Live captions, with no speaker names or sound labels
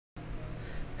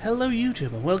Hello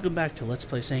YouTube, and welcome back to Let's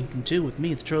Play Sanctum 2 with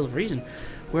me, the Troll of Reason.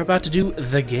 We're about to do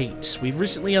the Gate. We've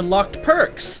recently unlocked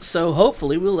perks, so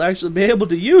hopefully we'll actually be able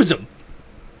to use them.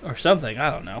 Or something,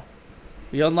 I don't know.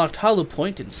 We unlocked Hollow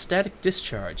Point and Static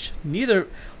Discharge. Neither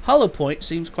Hollow Point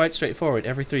seems quite straightforward.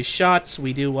 Every 3 shots,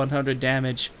 we do 100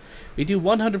 damage. We do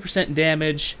 100%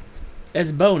 damage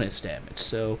as bonus damage,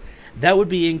 so that would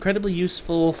be incredibly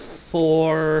useful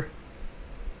for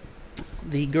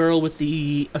the girl with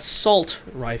the assault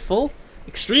rifle.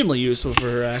 Extremely useful for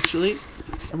her, actually.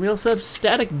 And we also have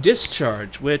Static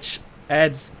Discharge, which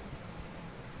adds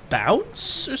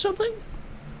bounce or something?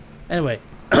 Anyway.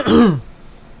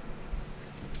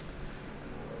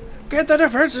 Get the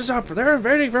defenses up! They're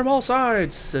invading from all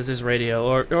sides! Says his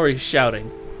radio, or he's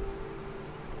shouting.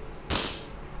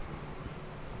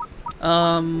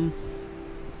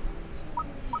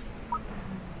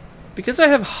 Because I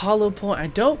have Hollow Point, I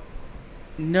don't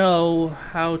know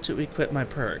how to equip my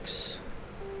perks.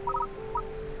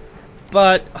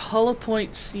 But Hollow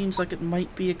Point seems like it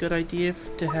might be a good idea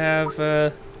to have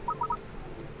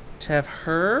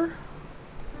her.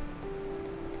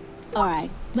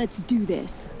 Alright, let's do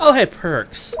this. Oh, hey,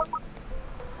 perks.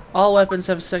 All weapons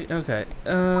have a second. Okay.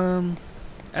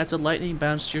 Adds a lightning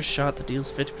bounce to your shot that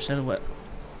deals 50% of what.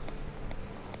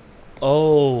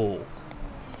 Oh.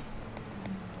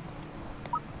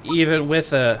 Even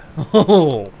with a.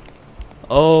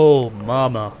 Oh,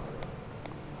 mama.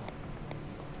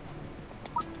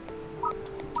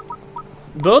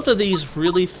 Both of these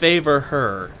really favor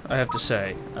her, I have to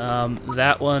say.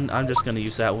 That one, I'm just going to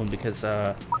use that one because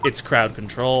it's crowd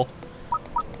control.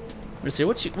 Let's see,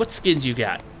 what skins you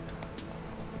got?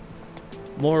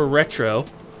 More retro.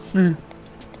 Yeah,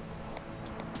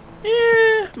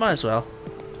 might as well.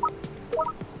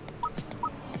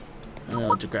 And then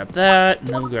we'll grab that, and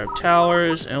then we'll grab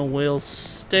towers, and we'll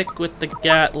stick with the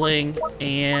Gatling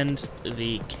and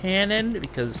the cannon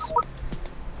because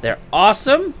they're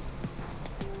awesome.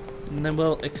 And then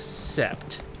we'll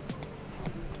accept.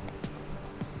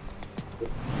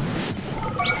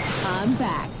 I'm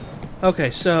back.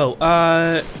 Okay, so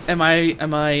am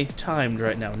I timed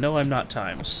right now? No, I'm not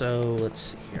timed. So let's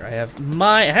see here. I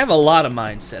have a lot of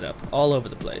mines set up all over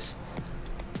the place.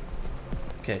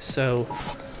 Okay, so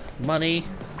money,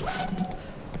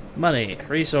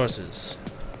 resources.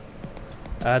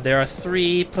 There are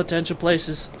 3 potential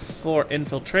places for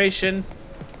infiltration.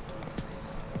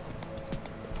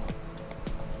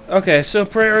 Okay, so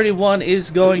priority 1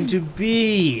 is going to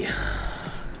be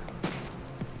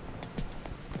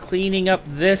cleaning up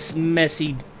this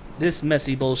messy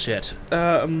bullshit.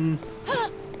 Thank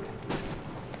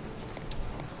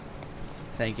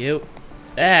you.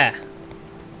 Ah.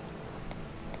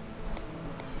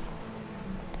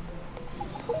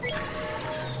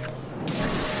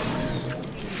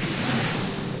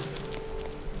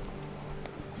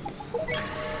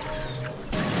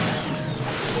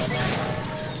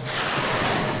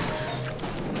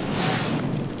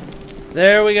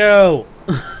 There we go.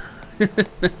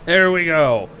 There we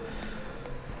go.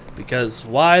 Because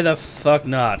why the fuck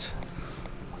not?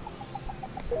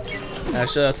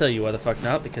 Actually, I'll tell you why the fuck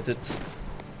not, because it's...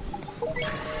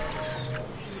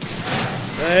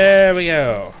 There we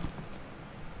go.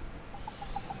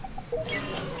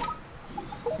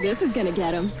 This is gonna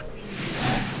get him.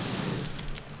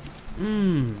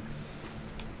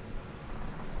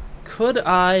 Could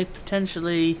I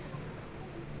potentially...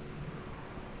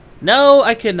 No,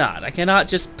 I cannot. I cannot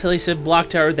just place a block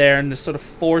tower there and just sort of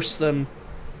force them.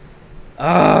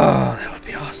 Oh, that would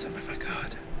be awesome if I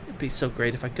could. It'd be so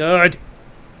great if I could.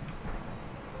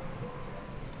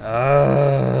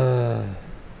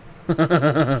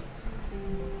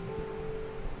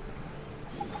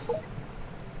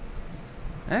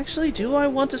 Actually, do I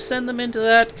want to send them into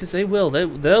that? Because they will. They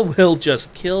will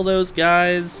just kill those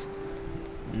guys.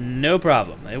 No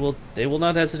problem. They will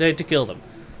not hesitate to kill them.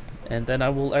 And then I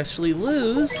will actually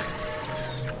lose.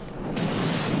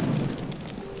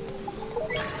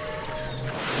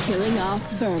 Killing off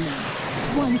vermin,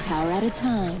 1 tower at a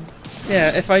time.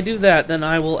 Yeah, if I do that, then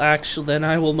I will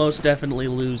most definitely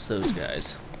lose those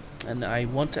guys. And I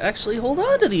want to actually hold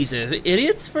on to these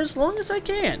idiots for as long as I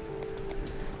can.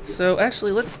 So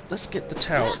actually, let's get the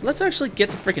tower. Let's actually get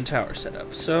the freaking tower set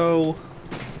up. So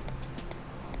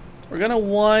we're gonna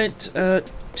want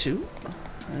 2.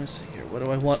 Let's see here. What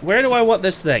do I want? Where do I want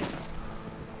this thing?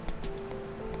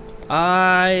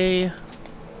 I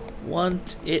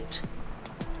want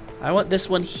this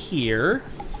one here.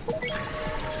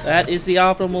 That is the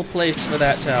optimal place for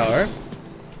that tower.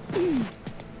 And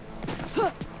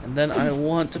then I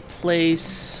want to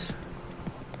place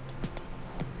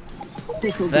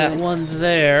This'll that do it. one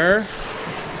there.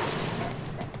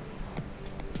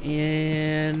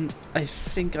 And I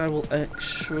think I will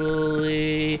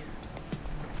actually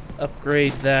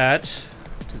upgrade that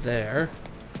to there.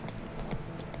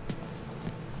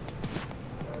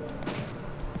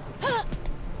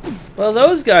 Well,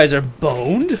 those guys are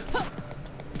boned.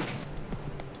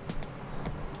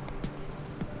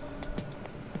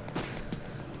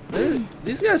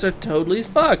 These guys are totally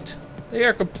fucked. They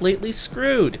are completely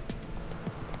screwed.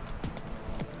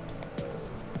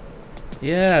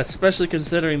 Yeah, especially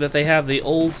considering that they have the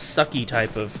old sucky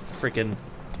type of frickin'...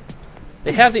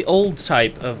 They have the old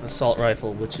type of assault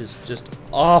rifle, which is just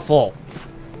awful.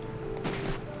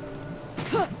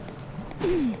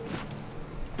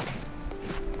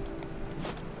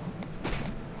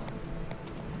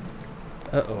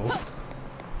 Uh-oh.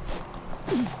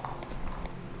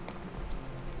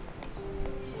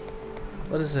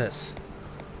 What is this?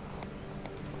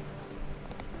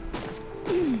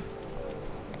 Can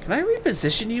I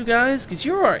reposition you guys? Because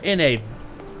you are in a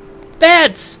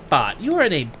bad spot. You are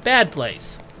in a bad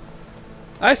place.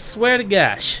 I swear to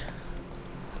gosh.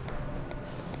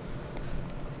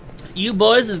 You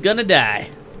boys is gonna die.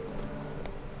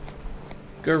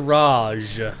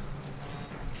 Garage.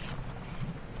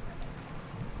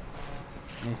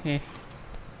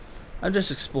 I'm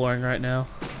just exploring right now.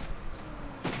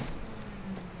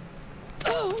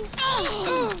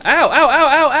 Ow, ow, ow,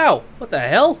 ow, ow! What the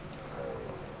hell?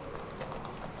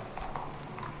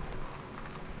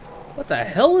 What the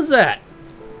hell was that?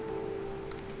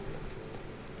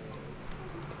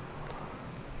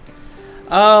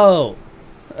 Oh.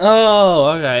 Oh,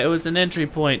 okay. It was an entry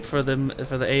point for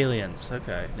the aliens.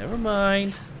 Okay, never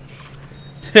mind.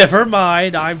 Never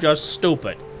mind. I'm just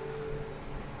stupid.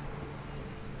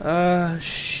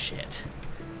 Shit.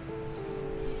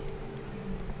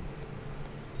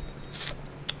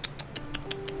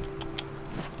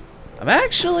 I'm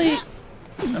actually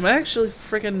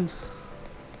freaking.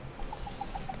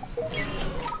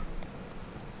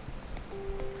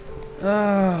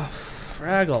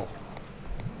 Fraggle.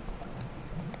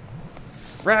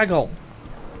 Fraggle.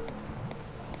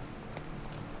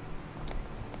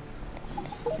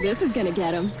 This is gonna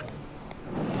get him.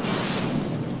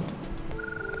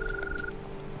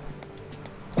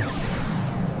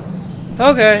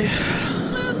 Okay.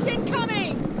 Luke's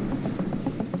incoming!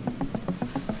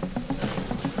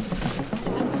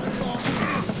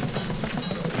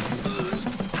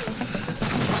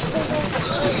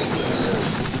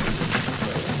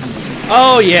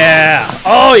 Oh yeah!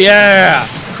 Oh yeah!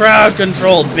 Crowd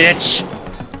control, bitch!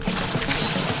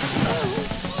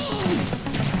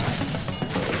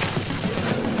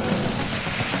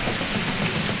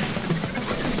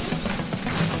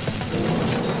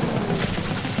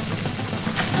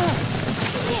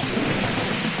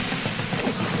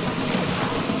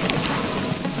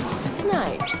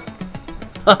 Nice.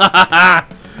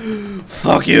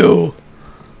 Fuck you!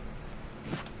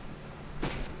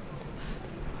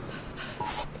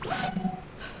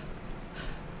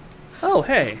 Oh,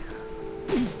 hey.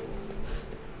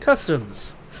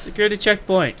 Customs. Security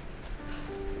checkpoint.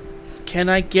 Can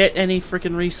I get any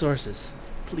freaking resources?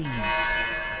 Please.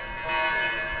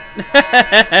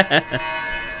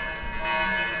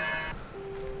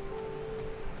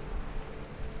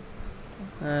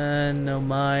 No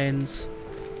mines.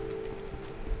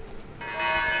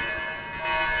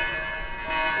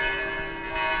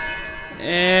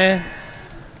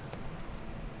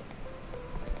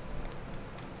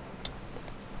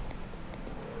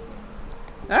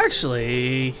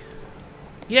 Actually,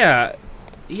 yeah,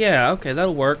 okay,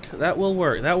 that'll work. That will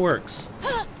work. That works.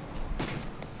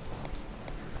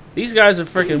 These guys are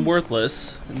freaking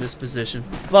worthless in this position,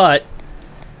 but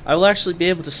I will actually be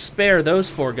able to spare those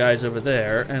 4 guys over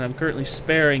there, and I'm currently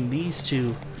sparing these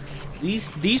 2, these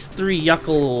 3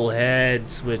 yuckle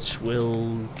heads, which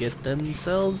will get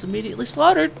themselves immediately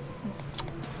slaughtered.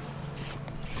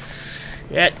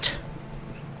 Shit.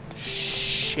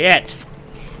 Shit.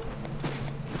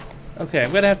 Okay,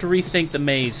 I'm gonna have to rethink the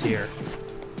maze here,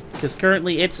 because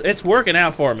currently it's working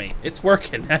out for me. It's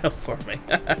working out for me.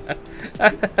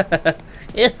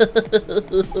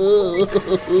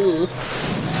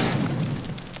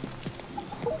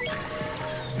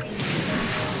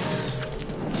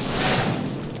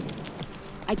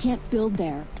 I can't build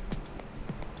there.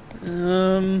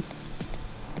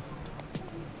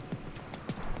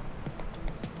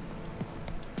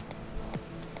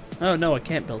 Oh, no, I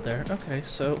can't build there. Okay,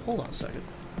 so hold on a second.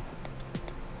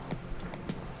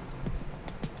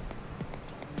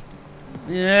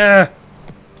 Yeah.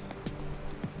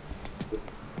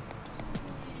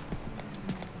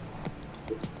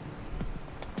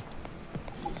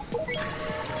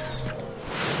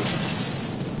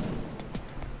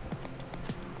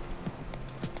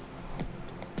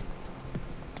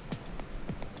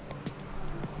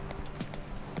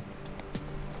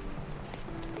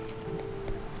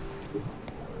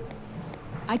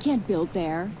 I can't build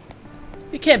there.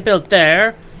 You can't build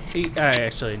there.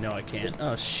 Actually, no, I can't.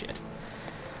 Oh, shit.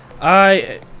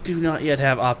 I do not yet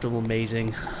have optimal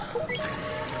mazing.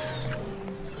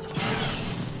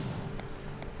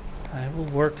 I will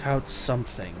work out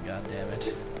something,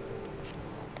 goddammit.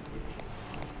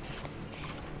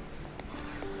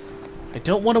 I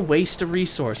don't want to waste a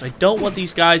resource. I don't want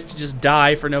these guys to just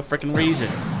die for no frickin' reason.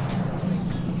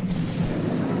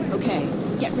 Okay,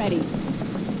 get ready.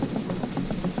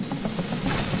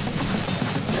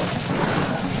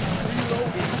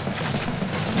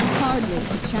 Hardly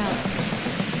a challenge.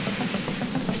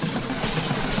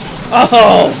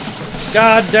 Oh!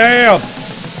 Goddamn!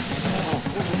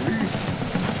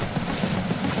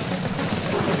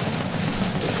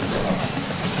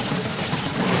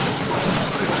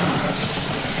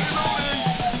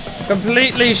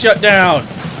 Completely shut down.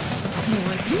 Come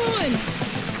on, come on!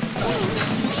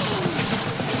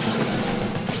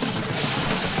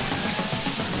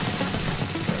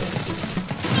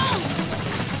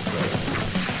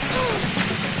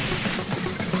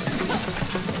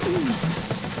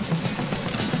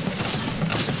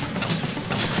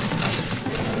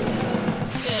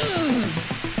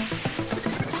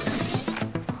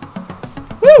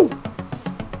 Woo!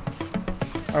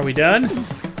 Are we done?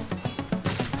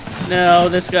 No,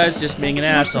 this guy's just being an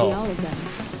Seems to be asshole. all of them.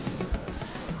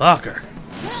 Fucker.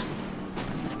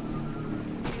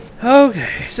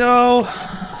 Okay, so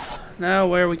now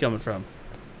where are we coming from?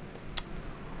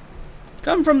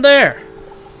 Come from there.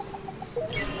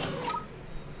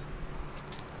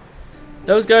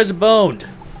 Those guys are boned.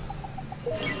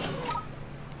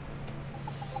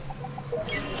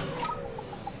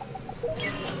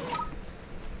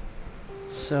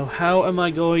 So how am I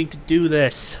going to do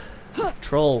this?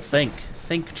 Troll, think.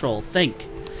 Think, troll, think.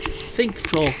 Think,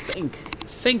 troll, think.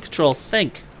 Think, troll,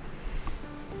 think.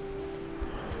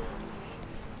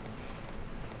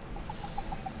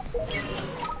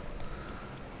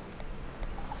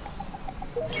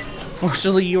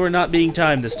 Fortunately, you are not being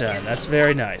timed this time. That's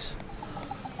very nice.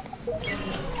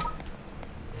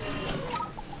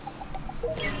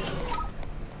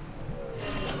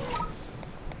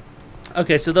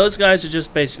 Okay, so those guys are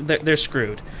just basically... They're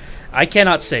screwed. I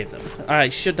cannot save them. I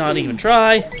should not even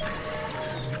try.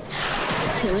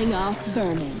 Killing off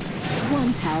vermin.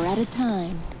 One tower at a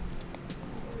time.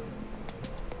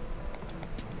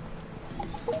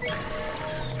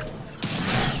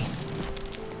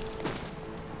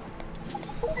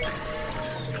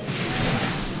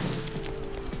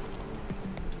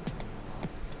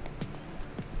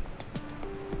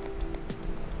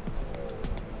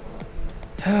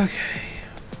 Okay.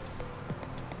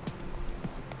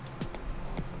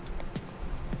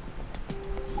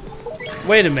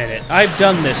 Wait a minute. I've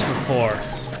done this before.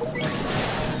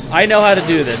 I know how to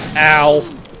do this. Ow.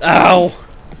 Ow.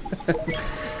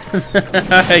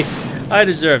 I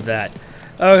deserve that.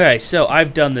 Okay, so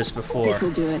I've done this before.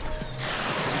 This'll do it.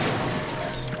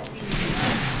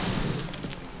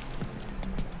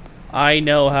 I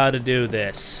know how to do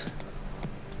this.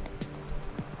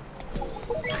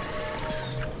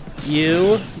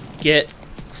 You get...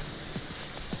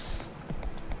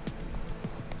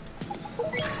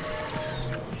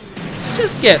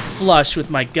 Just get flush with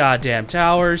my goddamn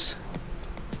towers.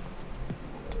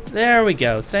 There we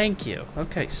go. Thank you.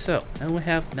 Okay, so now I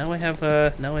have.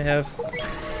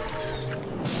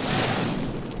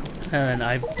 And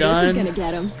I've done. This is gonna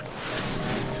get him.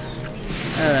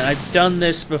 And I've done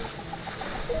this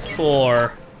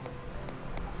before.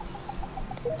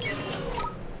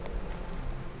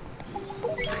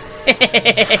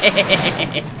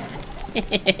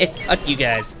 Fuck you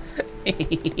guys.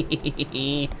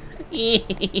 Wait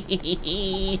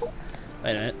a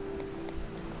minute.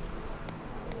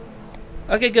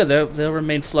 Okay, good. They'll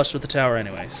remain flush with the tower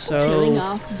anyway. So Killing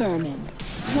off vermin.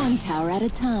 One tower at a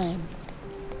time.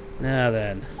 now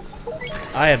then,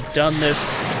 I have done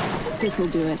this. This'll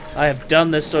do it. I have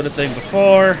done this sort of thing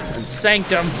before in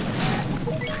Sanctum.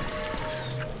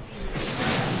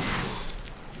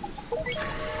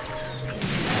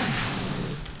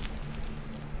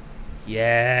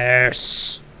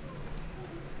 Yes.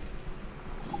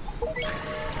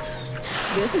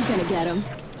 This is gonna get him.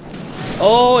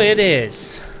 Oh, it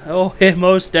is. Oh, it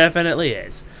most definitely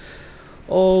is.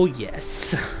 Oh,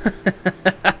 yes.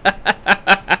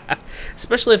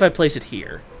 Especially if I place it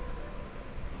here.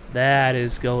 That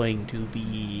is going to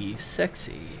be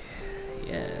sexy.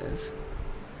 Yes.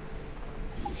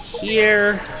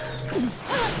 Here.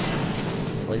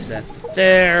 Place that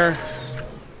there.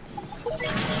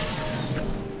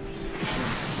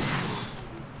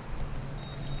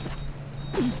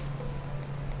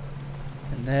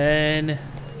 And then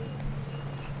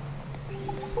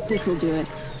This'll do it.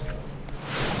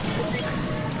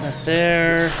 Not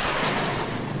there.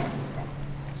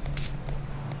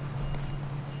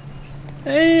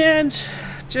 And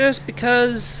just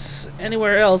because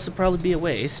anywhere else would probably be a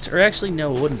waste. Or actually,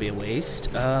 no, it wouldn't be a waste.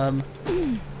 Are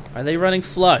they running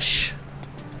flush?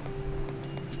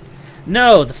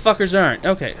 No, the fuckers aren't.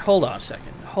 Okay, hold on a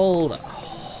second. Hold on.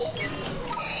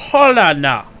 Hold on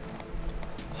now.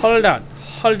 Hold on.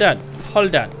 Hold on.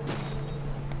 Hold on.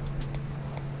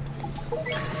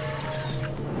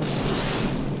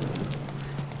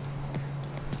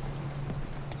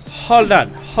 Hold on.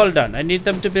 Hold on. I need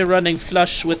them to be running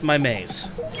flush with my maze.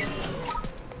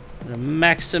 To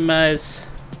maximize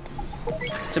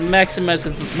the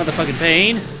motherfucking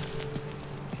pain.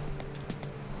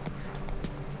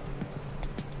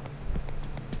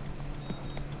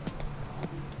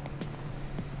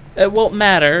 It won't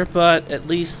matter, but at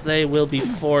least they will be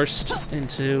forced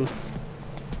into...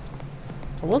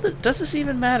 Well, does this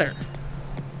even matter?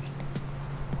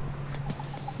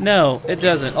 No, it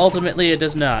doesn't. Ultimately, it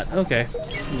does not. Okay.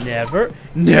 Never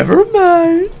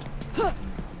mind.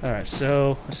 Alright,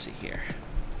 so, let's see here.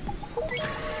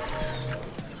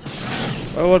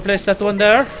 Oh, we'll place that one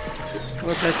there.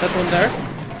 We'll place that one there.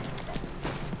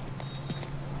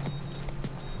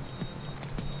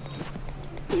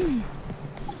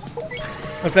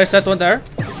 We'll place that one there,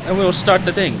 and we'll start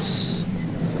the things.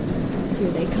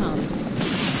 Here they come.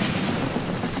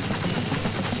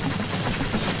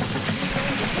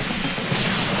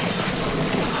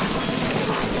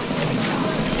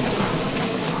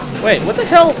 Wait, what the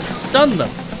hell stunned them?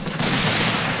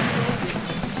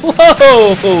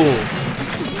 Whoa!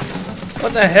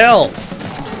 What the hell?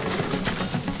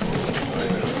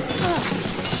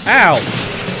 Ow!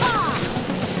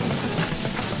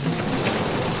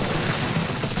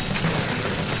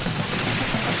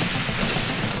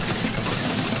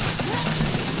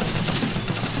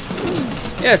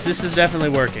 Yes, this is definitely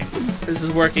working. This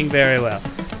is working very well.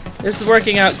 This is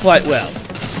working out quite well.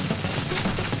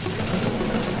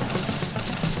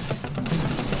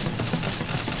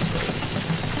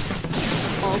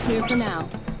 All clear for now.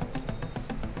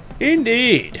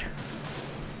 Indeed.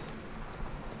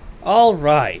 All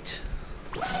right.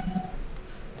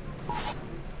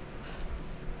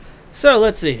 So,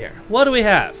 let's see here. What do we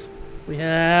have? We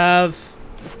have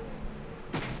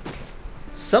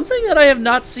something that I have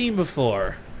not seen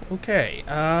before. Okay,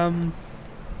 and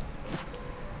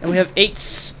we have 8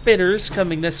 spitters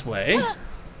coming this way.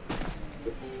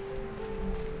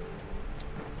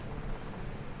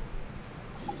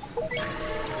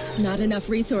 Not enough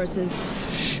resources.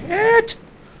 Shit!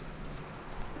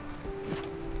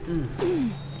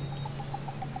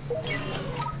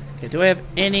 Okay, do I have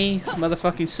any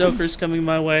motherfucking soakers coming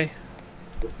my way?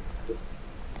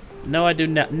 No, I do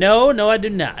not. No, I do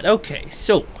not. Okay,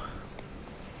 so.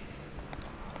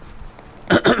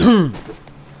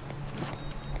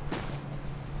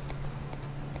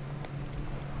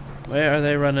 Where are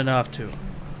they running off to?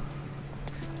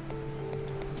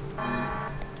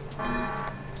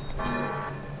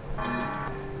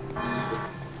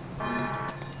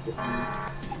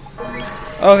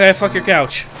 Okay, fuck your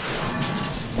couch.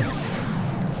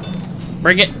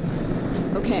 Bring it.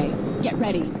 Okay, get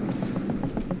ready.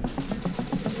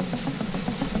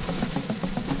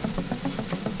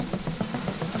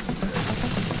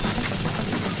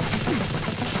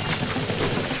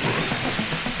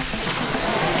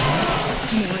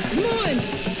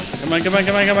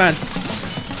 Come on.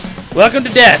 Welcome to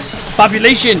death.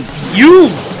 Population, you!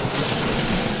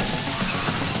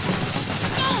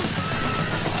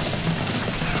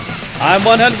 I'm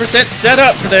 100% set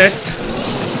up for this.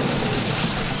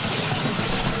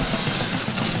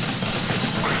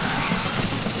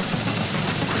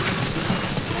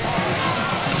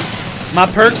 My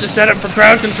perks are set up for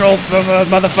crowd control,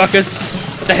 motherfuckers.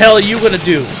 What the hell are you gonna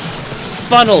do?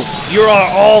 Funneled. You are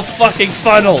all fucking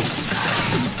funneled.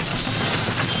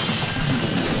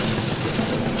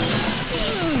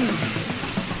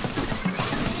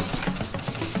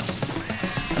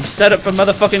 I'm set up for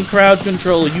motherfucking crowd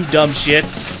control, you dumb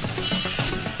shits.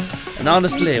 And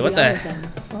honestly, what the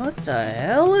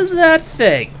hell is that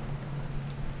thing?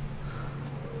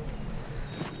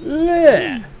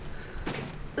 Ugh.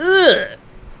 Ugh.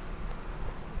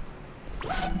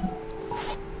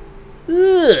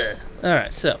 Ugh.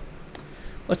 Alright, so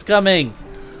what's coming?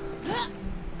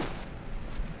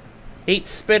 8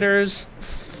 spitters,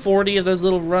 40 of those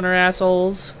little runner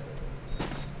assholes,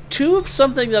 2 of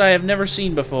something that I have never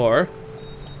seen before,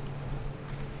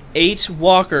 8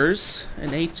 walkers,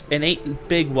 and 8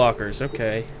 big walkers.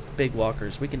 Okay, big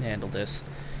walkers. We can handle this.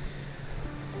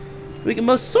 We can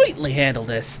most certainly handle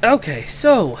this. Okay,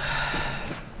 so...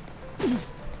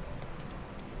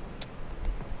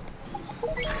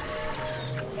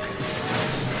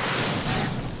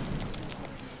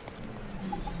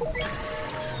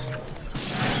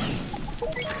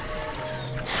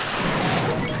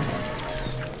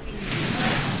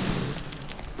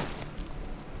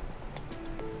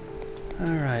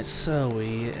 Alright, so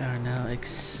we are now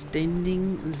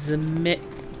extending the maze.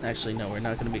 Actually, no, we're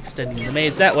not going to be extending the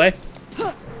maze that way.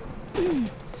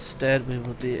 Instead, we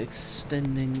will be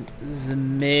extending the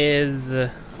maze.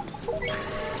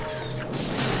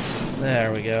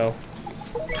 There we go.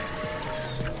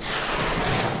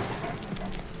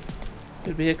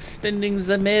 We'll be extending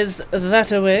the maze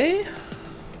that way.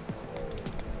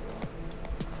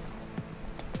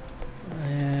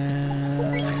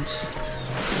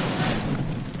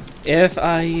 If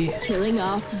I... Killing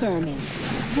off vermin,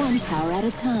 one tower at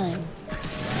a time.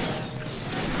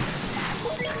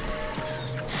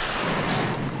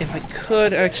 If I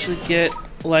could actually get,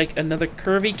 like, another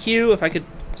curvy Q, if I could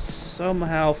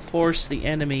somehow force the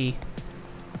enemy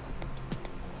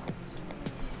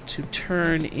to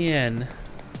turn in.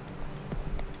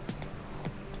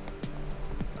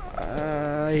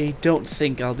 I don't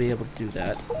think I'll be able to do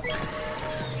that.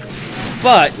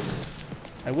 But...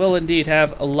 I will indeed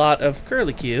have a lot of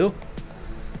curlicue.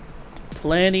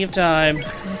 Plenty of time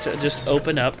to just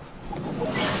open up.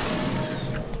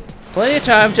 Plenty of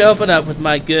time to open up with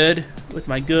my good,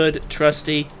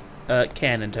 trusty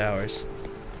cannon towers.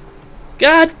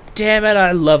 God damn it,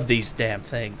 I love these damn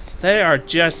things. They are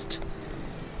just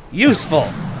useful.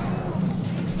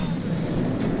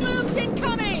 Moves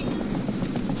incoming!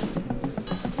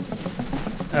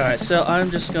 Alright, so I'm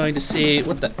just going to see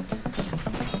what the...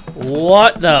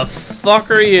 What the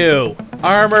fuck are you?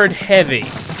 Armored heavy.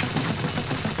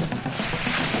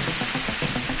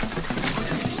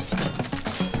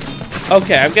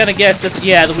 Okay, I'm gonna guess that,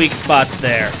 yeah, the weak spot's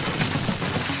there.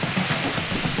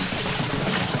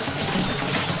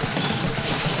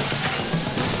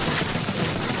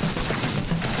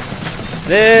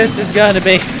 This is gonna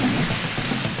be... Come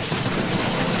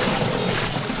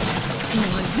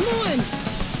on.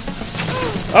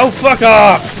 Oh, fuck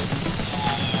off!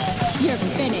 You're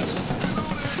finished.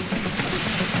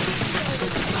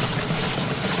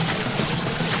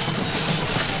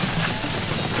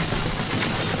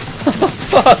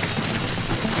 Fuck!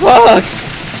 Fuck!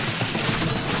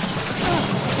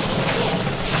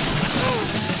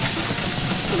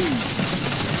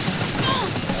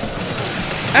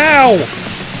 Ow!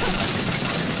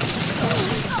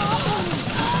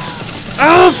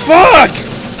 Oh, fuck!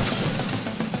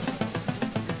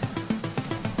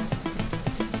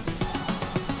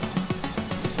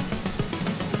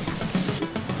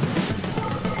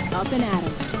 Up and at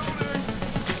him.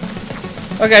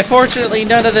 Okay, fortunately,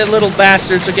 none of the little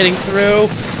bastards are getting through.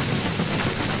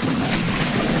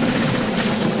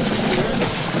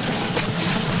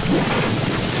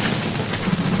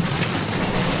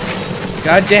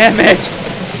 God damn it!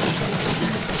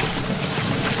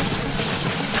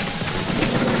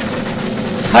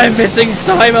 I'm missing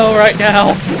Simo right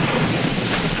now.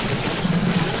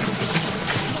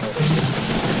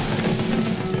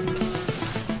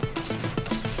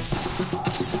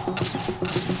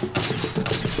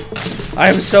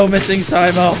 I'm so missing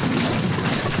Simo.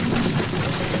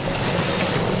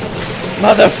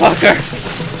 Motherfucker!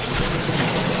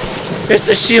 It's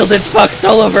the shielded fucks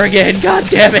all over again, god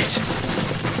damn it!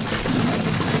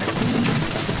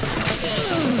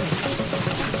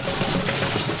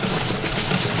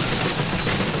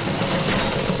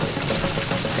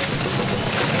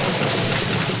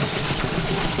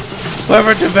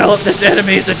 Whoever developed this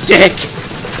enemy is a dick!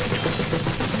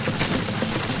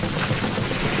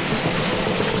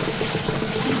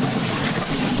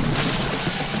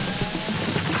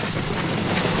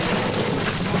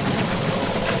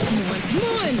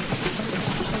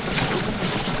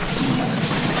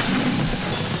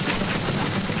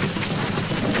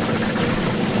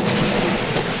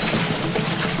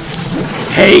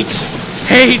 Hate!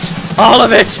 Hate! All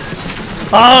of it!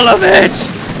 All of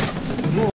it!